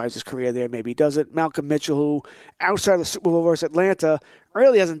 maybe he revives his career there, maybe he doesn't. Malcolm Mitchell, who outside of the Super Bowl versus Atlanta,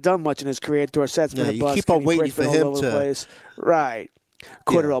 really hasn't done much in his career. Dorsett's been a bust. You keep on waiting for him to. Place. Right.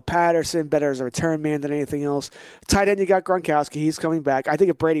 Cordarrelle Patterson, better as a return man than anything else. Tight end, you got Gronkowski. He's coming back. I think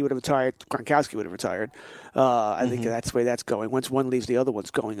if Brady would have retired, Gronkowski would have retired. I think that's the way that's going. Once one leaves, the other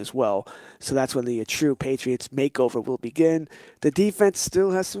one's going as well. So that's when the true Patriots makeover will begin. The defense still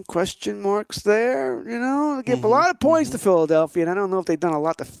has some question marks there. They give a lot of points to Philadelphia, and I don't know if they've done a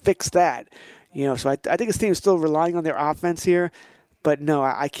lot to fix that. So I think this team is still relying on their offense here. But no,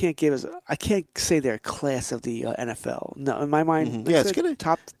 I can't say they're a class of the NFL. No, in my mind, it's going to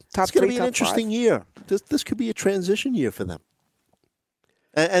top. It's going to be an top interesting 5. year. This could be a transition year for them.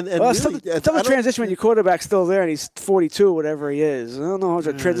 And well, really, it's still a transition when your quarterback's still there and he's 42 or whatever he is. I don't know how much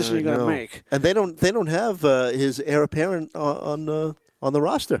a transition you're going to make. And they don't have his heir apparent on the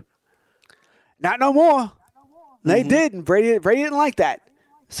roster. Not no more. They did, and Brady didn't like that,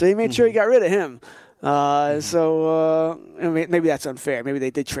 so he made sure he got rid of him. Maybe that's unfair. Maybe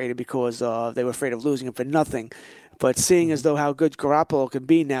they did trade him because they were afraid of losing him for nothing. But seeing as though how good Garoppolo can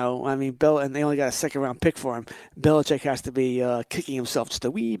be now, and they only got a second-round pick for him, Belichick has to be kicking himself just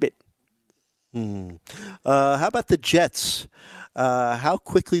a wee bit. How about the Jets? How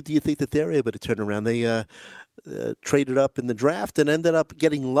quickly do you think that they're able to turn around? They traded up in the draft and ended up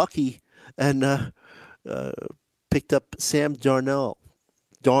getting lucky and picked up Sam Darnold.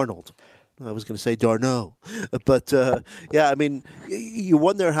 I was going to say Darno. But, you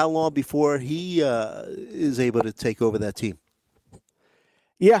wonder how long before he is able to take over that team.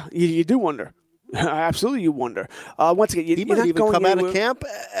 Yeah, you do wonder. Absolutely, you wonder. Once again, he might even come out of camp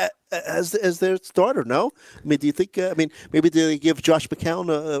as their starter, no? Do you think, maybe they give Josh McCown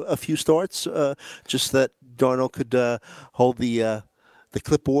a few starts just that Darno could hold the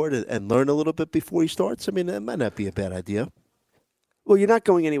clipboard and learn a little bit before he starts? That might not be a bad idea. Well, you're not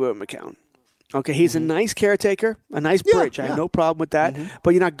going anywhere with McCown. Okay, he's a nice caretaker, a nice bridge. I have no problem with that, but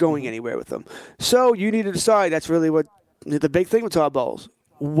you're not going anywhere with him. So you need to decide. That's really what the big thing with Todd Bowles.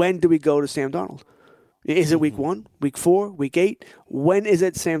 When do we go to Sam Darnold? Is it week 1, week 4, week 8? When is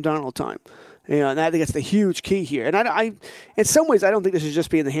it Sam Darnold time? And I think that's the huge key here. And I in some ways, I don't think this should just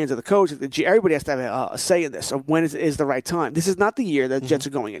be in the hands of the coach. Everybody has to have a say in this of when is the right time. This is not the year that the Jets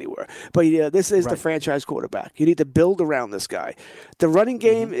are going anywhere. But this is the franchise quarterback. You need to build around this guy. The running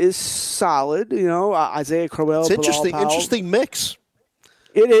game is solid. Isaiah Crowell. It's interesting mix.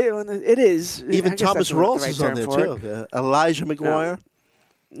 It is. Even Thomas Rawls is on there too. Elijah McGuire.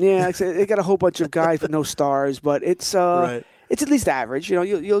 Yeah, they got a whole bunch of guys with no stars, but it's it's at least average.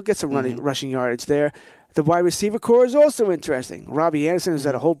 You'll get some rushing yardage there. The wide receiver core is also interesting. Robbie Anderson has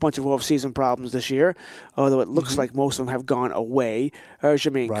had a whole bunch of off-season problems this year, although it looks like most of them have gone away.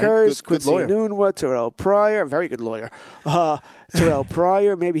 Jermaine Kearse, Quincy Enunwa, Terrell Pryor, very good lawyer. Terrell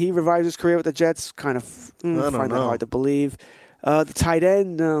Pryor, maybe he revives his career with the Jets. Kind of find that hard to believe. The tight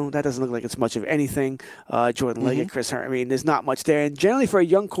end, no, that doesn't look like it's much of anything. Jordan Leggett, Chris Herndon, there's not much there. And generally for a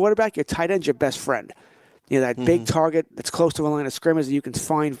young quarterback, your tight end's your best friend. That big target that's close to a line of scrimmage that you can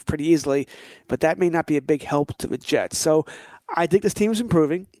find pretty easily, but that may not be a big help to the Jets. So I think this team is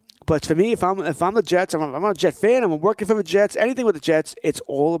improving. But for me, if I'm the Jets, I'm a Jet fan, I'm working for the Jets, anything with the Jets, it's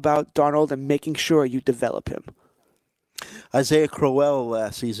all about Darnold and making sure you develop him. Isaiah Crowell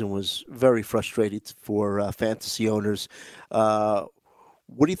last season was very frustrated for fantasy owners. What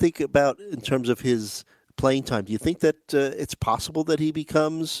do you think about in terms of his playing time? Do you think that it's possible that he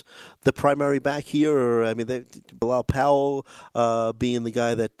becomes the primary back here? Or, Bilal Powell being the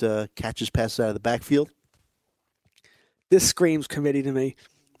guy that catches passes out of the backfield? This screams committee to me.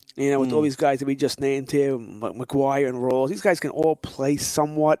 With all these guys that we just named here, McGuire and Rawls, these guys can all play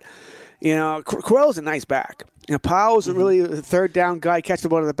somewhat. Crowell's a nice back. Powell's a really third down guy, catch the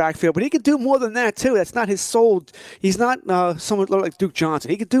ball in the backfield, but he could do more than that too. That's not his soul. He's not someone like Duke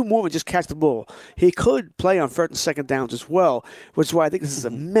Johnson. He could do more than just catch the ball. He could play on first and second downs as well, which is why I think this is a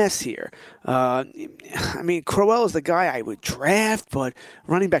mess here. Crowell is the guy I would draft, but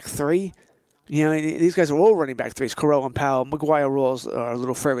running back 3. These guys are all running back 3s, Crowell and Powell. McGuire Rawls are a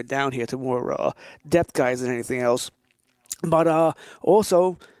little further down here to more depth guys than anything else. But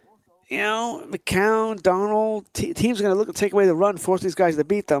also, McCown, Donald, teams are going to look to take away the run, force these guys to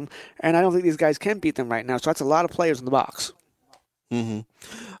beat them, and I don't think these guys can beat them right now. So that's a lot of players in the box. Mm-hmm.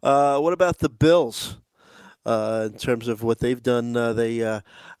 What about the Bills in terms of what they've done?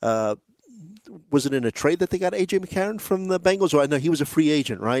 Was it in a trade that they got A.J. McCarron from the Bengals? Or I know he was a free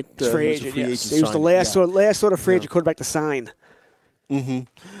agent, right? Free agent, yes. He was the last sort of free agent quarterback to sign. Mm-hmm.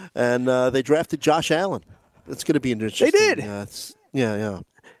 And they drafted Josh Allen. That's going to be interesting. They did. Yeah.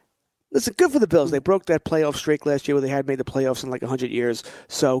 Listen, good for the Bills. They broke that playoff streak last year where they had made the playoffs in like 100 years.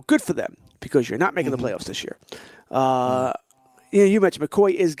 So good for them because you're not making the playoffs this year. You mentioned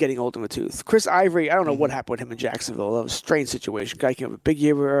McCoy is getting old in the tooth. Chris Ivory, I don't know what happened with him in Jacksonville. That was a strange situation. Guy came up a big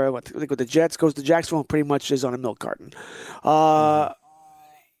year, I think with the Jets, goes to Jacksonville and pretty much is on a milk carton. The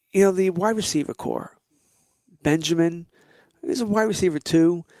wide receiver core. Benjamin is a wide receiver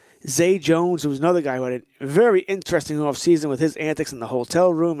too. Zay Jones, who was another guy who had a very interesting offseason with his antics in the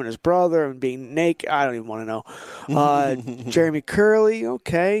hotel room and his brother and being naked. I don't even want to know. Jeremy Curley,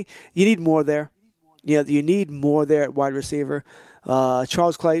 okay. You need more there. Yeah, you need more there at wide receiver.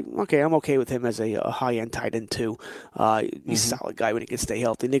 Charles Clay, okay, I'm okay with him as a high-end tight end too. He's a solid guy when he can stay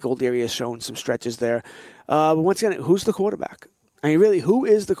healthy. Nick O'Leary has shown some stretches there. But once again, who's the quarterback? I mean, really, who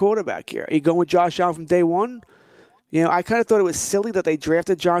is the quarterback here? Are you going with Josh Allen from day one? I kind of thought it was silly that they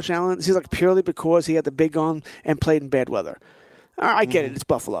drafted Josh Allen. It seems like purely because he had the big arm and played in bad weather. I get it. It's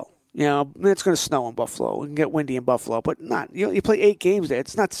Buffalo. It's going to snow in Buffalo. It can get windy in Buffalo, but not. You play 8 games there.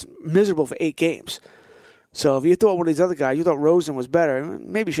 It's not miserable for 8 games. So if you thought one of these other guys, you thought Rosen was better,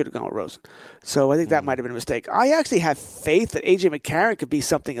 maybe you should have gone with Rosen. So I think that might have been a mistake. I actually have faith that A.J. McCarron could be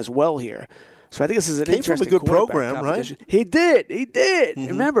something as well here. So I think this is an interesting from a good program, right? He did.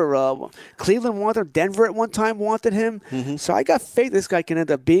 Remember, Cleveland wanted him. Denver at one time wanted him. So I got faith this guy can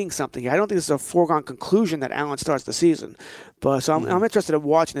end up being something. I don't think this is a foregone conclusion that Allen starts the season. But so I'm interested in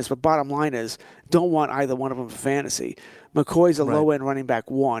watching this. But bottom line is, don't want either one of them for fantasy. McCoy's a low-end running back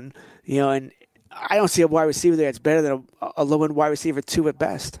 1, and I don't see a wide receiver there. It's better than a low-end wide receiver 2 at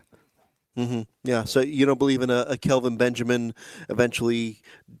best. Yeah, so you don't believe in a Kelvin Benjamin eventually,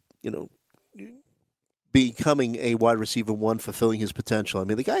 becoming a wide receiver 1, fulfilling his potential. I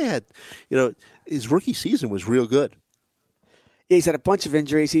mean, the guy had, his rookie season was real good. Yeah, he's had a bunch of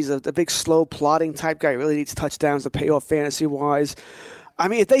injuries. He's a big, slow, plodding type guy. He really needs touchdowns to pay off fantasy-wise. I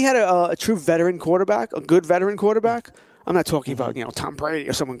mean, if they had a true veteran quarterback, a good veteran quarterback, I'm not talking about, Tom Brady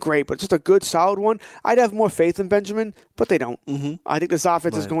or someone great, but just a good, solid one, I'd have more faith in Benjamin, but they don't. I think this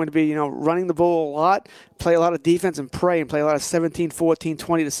offense is going to be, running the ball a lot, play a lot of defense and pray, and play a lot of 17, 14,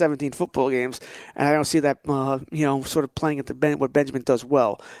 20 to 17 football games, and I don't see that, sort of playing at what Benjamin does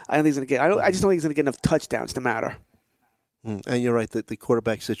well. I don't think he's going to get. I just don't think he's going to get enough touchdowns to matter. And you're right that the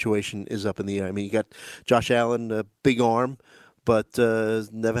quarterback situation is up in the air. I mean, you got Josh Allen, a big arm, but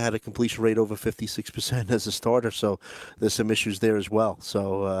never had a completion rate over 56% as a starter, so there's some issues there as well.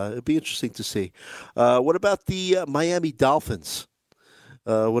 So it'd be interesting to see. What about the Miami Dolphins?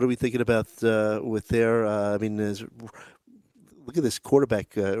 What are we thinking about with their look at this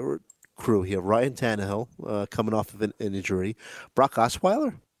quarterback crew here. Ryan Tannehill coming off of an injury. Brock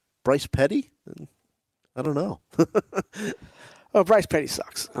Osweiler? Bryce Petty? I don't know. Oh, Bryce Petty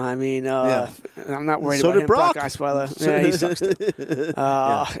sucks. I mean, I'm not worried So about did him. Brock. Osweiler, yeah, he sucks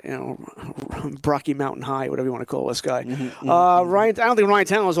too. Brocky Mountain High, whatever you want to call this guy. Ryan, I don't think Ryan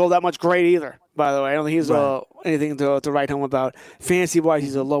Tannehill is all that much great either, by the way. I don't think he's anything to write home about. Fantasy-wise,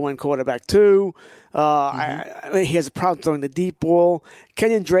 he's a low-end quarterback, too. He has a problem throwing the deep ball.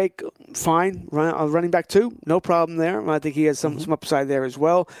 Kenyon Drake, fine. Running back, too. No problem there. I think he has some upside there as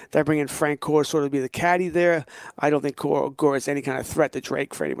well. They're bringing Frank Gore sort of be the caddy there. I don't think Gore is any kind of threat to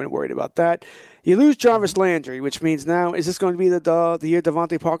Drake for anyone worried about that. You lose Jarvis Landry, which means now, is this going to be the year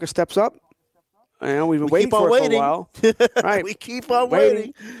Devontae Parker steps up? We've been waiting for it for a while. Right. We keep on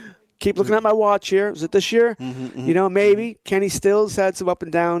waiting. Keep looking at my watch here. Is it this year? Maybe. Kenny Stills had some up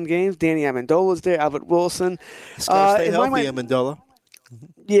and down games. Danny Amendola's there. Albert Wilson. Stay healthy, Amendola.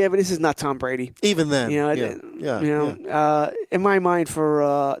 Yeah, but this is not Tom Brady. Even then. In my mind,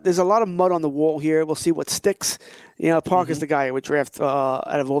 there's a lot of mud on the wall here. We'll see what sticks. Parker's the guy I would draft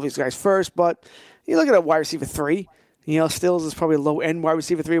out of all these guys first. But you look at a wide receiver 3. Stills is probably a low-end wide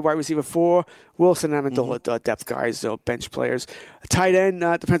receiver 3, wide receiver 4. Wilson and Amendola, depth guys, bench players. Tight end,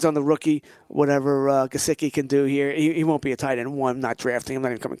 depends on the rookie, whatever Gesicki can do here. He won't be a tight end 1, not drafting him, not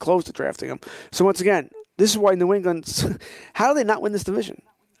even coming close to drafting him. So once again, this is why New England, how do they not win this division?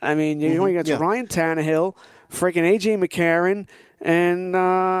 I mean, you're going against Ryan Tannehill, freaking A.J. McCarron, and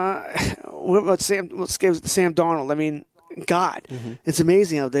let's give Sam Darnold. I mean, God. It's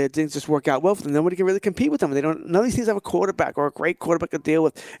amazing how things just work out well for them. Nobody can really compete with them. None of these teams have a quarterback or a great quarterback to deal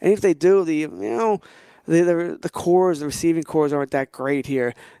with. And if they do, the cores, the receiving cores aren't that great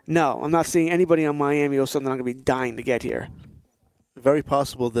here. No, I'm not seeing anybody on Miami or something I'm going to be dying to get here. Very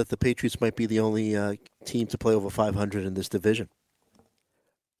possible that the Patriots might be the only team to play over 500 in this division.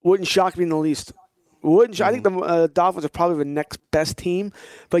 Wouldn't shock me in the least. I think the Dolphins are probably the next best team.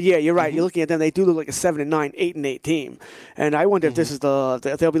 But, yeah, you're right. You're looking at them. They do look like a 7-9, 8-8 team. And I wonder if this is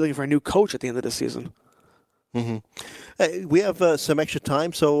if they'll be looking for a new coach at the end of the season. We have some extra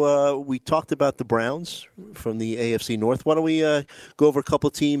time, so we talked about the Browns from the AFC North. Why don't we go over a couple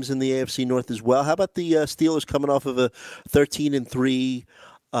of teams in the AFC North as well? How about the Steelers coming off of a 13-3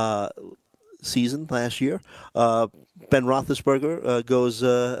 season last year? Ben Roethlisberger goes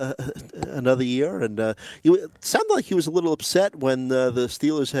another year, and it sounded like he was a little upset when the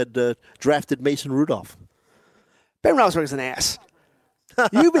Steelers had drafted Mason Rudolph. Ben Roethlisberger's an ass.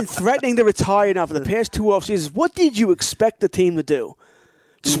 You've been threatening to retire now for the past 2 off seasons. What did you expect the team to do?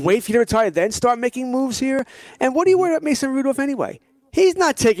 Just wait for you to retire, then start making moves here? And what do you worry about Mason Rudolph anyway? He's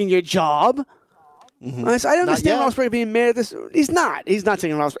not taking your job. I don't understand Roethlisberger being mad at this. He's not. He's not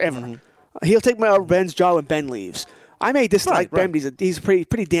taking Roethlisberger ever. He'll take Ben's job when Ben leaves. I may dislike Ben, but he's a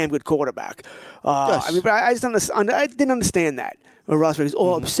pretty damn good quarterback. Yes. I mean, but I didn't understand that. When Roethlisberger's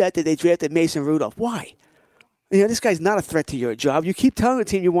all upset that they drafted Mason Rudolph. Why? This guy's not a threat to your job. You keep telling the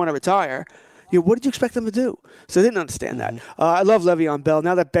team you want to retire. What did you expect them to do? So I didn't understand that. I love Le'Veon Bell.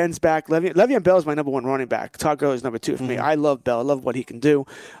 Now that Ben's back, Le'Veon Bell is my number 1 running back. Todd Gurley is number 2 for me. I love Bell. I love what he can do,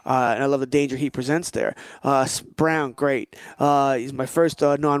 and I love the danger he presents there. Brown, great. He's my first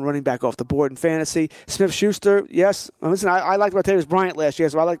non-running back off the board in fantasy. Smith-Schuster, yes. Listen, I liked Martavis Bryant last year,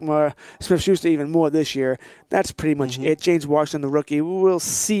 so I like Smith-Schuster even more this year. That's pretty much it. James Washington, the rookie, we'll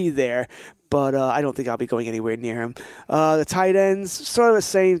see there. But I don't think I'll be going anywhere near him. The tight ends, sort of the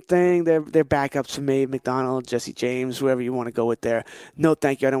same thing. They're backups for me. McDonald, Jesse James, whoever you want to go with there. No,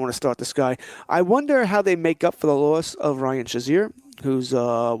 thank you. I don't want to start this guy. I wonder how they make up for the loss of Ryan Shazier, who's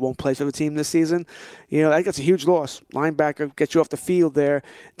won't play for the team this season. I think that's a huge loss. Linebacker gets you off the field there.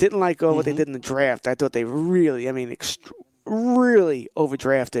 Didn't like what they did in the draft. I thought they really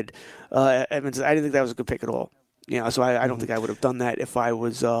overdrafted Evans. I didn't think that was a good pick at all. So I don't think I would have done that if I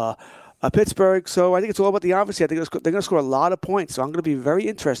was Pittsburgh. So I think it's all about the offense. I think they're going to score a lot of points. So I'm going to be very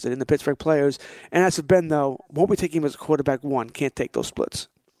interested in the Pittsburgh players. And as for Ben, though, won't be taking him as a quarterback 1. Can't take those splits.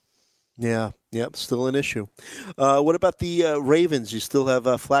 Yeah, still an issue. What about the Ravens? You still have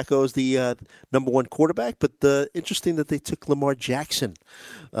Flacco as the number 1 quarterback, but interesting that they took Lamar Jackson.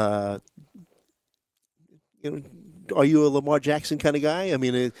 Are you a Lamar Jackson kind of guy? I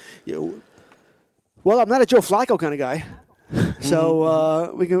mean, Well, I'm not a Joe Flacco kind of guy.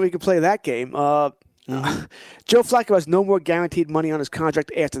 So we can play that game. Joe Flacco has no more guaranteed money on his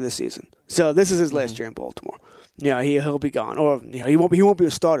contract after this season. So this is his last year in Baltimore. He'll be gone, or he won't be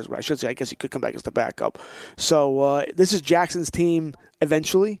a starter. I should say. I guess he could come back as the backup. So this is Jackson's team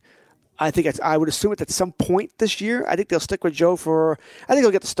eventually. I would assume it at some point this year. I think they'll stick with Joe I think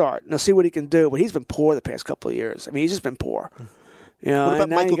he'll get the start. And they'll see what he can do. But he's been poor the past couple of years. I mean, he's just been poor. What about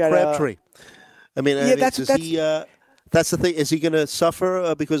Michael Crabtree? That's the thing. Is he going to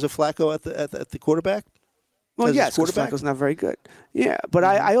suffer because of Flacco at the quarterback? Well, yes, because Flacco's not very good. Yeah, but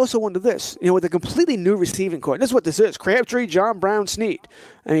I also wonder this. With a completely new receiving core, this is what this is. Crabtree, John Brown, Snead.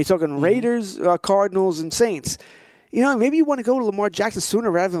 And you're talking Raiders, Cardinals, and Saints. Maybe you want to go to Lamar Jackson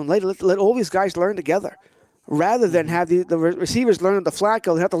sooner rather than later. Let all these guys learn together. Rather than have the receivers learn the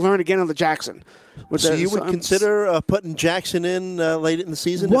Flacco, they have to learn again on the Jackson. So you would consider putting Jackson in late in the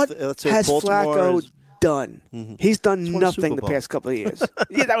season? What has Flacco done? He's done nothing the past couple of years.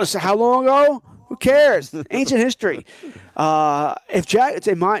 Yeah, that was how long ago? Who cares? Ancient history. If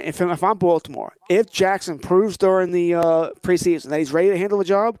I'm Baltimore, if Jackson proves during the preseason that he's ready to handle the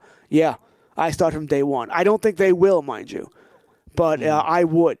job, yeah, I start from day 1. I don't think they will, mind you, but I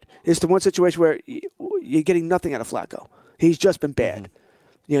would. It's the one situation where you're getting nothing out of Flacco. He's just been bad.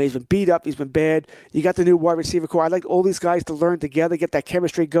 He's been beat up. He's been bad. You got the new wide receiver core. I'd like all these guys to learn together, get that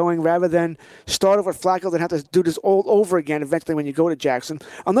chemistry going, rather than start over with Flacco and have to do this all over again eventually when you go to Jackson.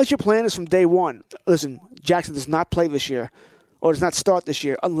 Unless your plan is from day 1. Listen, Jackson does not play this year or does not start this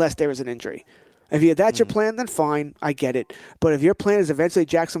year unless there is an injury. If that's your plan, then fine. I get it. But if your plan is eventually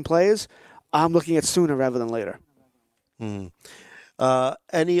Jackson plays, I'm looking at sooner rather than later.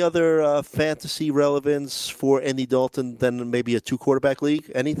 Any other fantasy relevance for Andy Dalton than maybe a 2-quarterback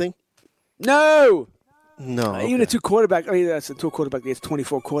league? Anything? No. Okay. Even a 2-quarterback. I mean, that's a 2-quarterback league. It's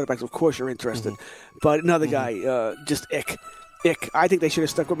 24 quarterbacks. Of course, you're interested. But another guy, just ick. I think they should have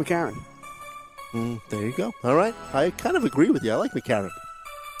stuck with McCarron. There you go. All right. I kind of agree with you. I like McCarron.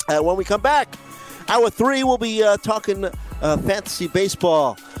 When we come back, hour 3, we'll be talking fantasy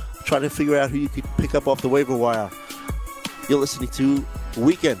baseball. Trying to figure out who you could pick up off the waiver wire. You're listening to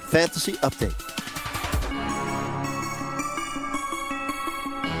Weekend Fantasy Update.